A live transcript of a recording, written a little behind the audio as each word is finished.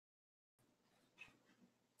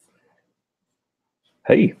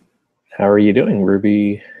Hey, how are you doing,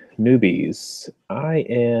 Ruby newbies? I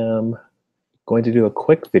am going to do a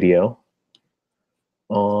quick video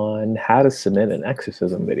on how to submit an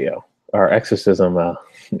exorcism video, or exorcism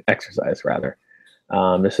exercise, rather.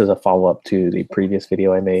 This is a follow-up to the previous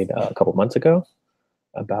video I made a couple months ago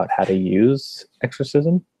about how to use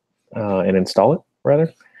exorcism and install it,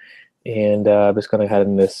 rather. And I'm just going to go ahead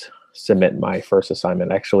and just submit my first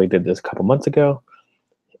assignment. I actually did this a couple months ago,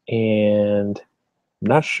 and I'm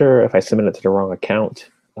not sure if I submitted it to the wrong account.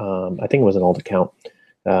 I think it was an old account,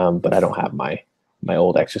 but I don't have my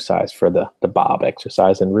old exercise for the Bob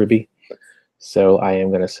exercise in Ruby. So I am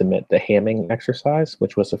going to submit the hamming exercise,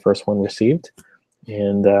 which was the first one received.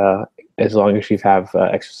 And as long as you have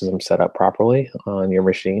exorcism set up properly on your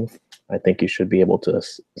machine, I think you should be able to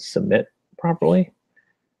submit properly.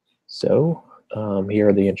 So here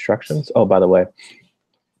are the instructions. Oh, by the way,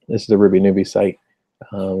 this is the Ruby Newbie site.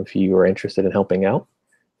 If you are interested in helping out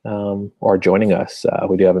or joining us,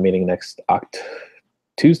 we do have a meeting next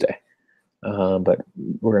Tuesday, but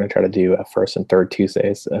we're going to try to do first and third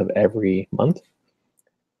Tuesdays of every month.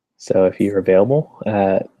 So if you're available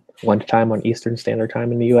at lunchtime on Eastern Standard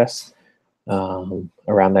Time in the US,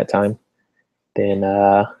 around that time, then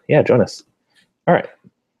yeah, join us. All right.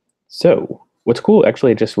 So what's cool,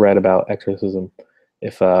 actually, I just read about exorcism.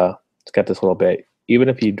 If it's got this little bit, even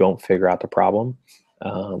if you don't figure out the problem,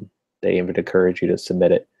 they would encourage you to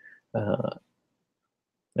submit it,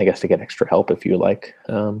 I guess, to get extra help if you like,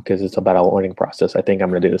 because it's about a learning process. I think I'm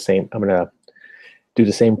going to do the same. I'm going to do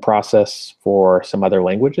the same process for some other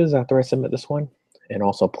languages after I submit this one, and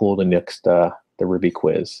also pull the next the Ruby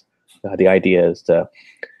quiz. The idea is to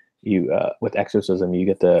with exorcism,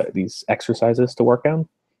 you get these exercises to work on,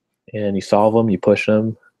 and you solve them, you push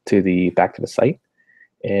them back to the site,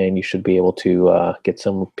 and you should be able to get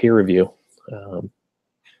some peer review.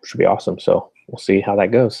 Should be awesome. So we'll see how that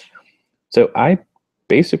goes. So I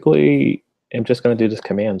basically am just going to do this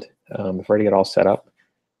command. I've already got it all set up,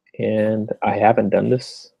 and I haven't done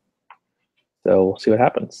this, so we'll see what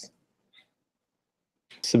happens.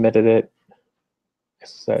 Submitted it.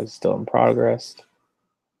 Exercise is still in progress.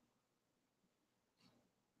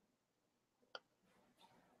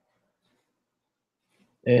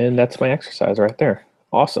 And that's my exercise right there.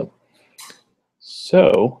 Awesome.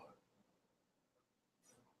 So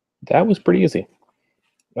that was pretty easy.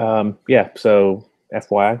 Yeah, so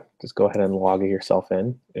FYI, just go ahead and log yourself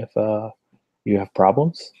in if you have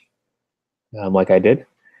problems, like I did.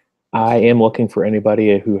 I am looking for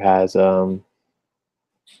anybody who has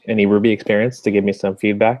any Ruby experience to give me some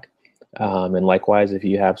feedback. And likewise, if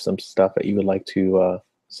you have some stuff that you would like to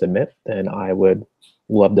submit, then I would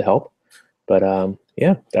love to help. But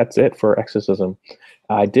yeah, that's it for exorcism.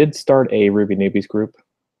 I did start a Ruby Newbies group.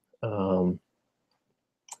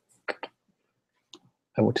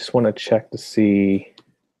 I would just want to check to see.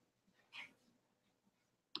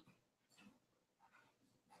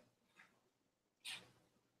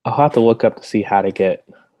 I'll have to look up to see how to get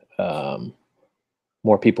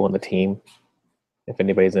more people in the team. If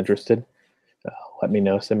anybody's interested, let me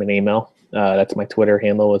know. Send me an email. That's my Twitter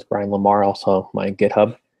handle is Brian Lamar, also my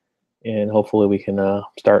GitHub. And hopefully we can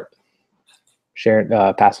start sharing,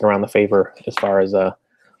 passing around the favor as far as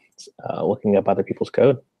looking up other people's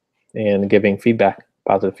code and giving feedback,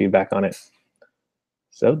 positive feedback on it.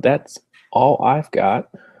 So that's all I've got.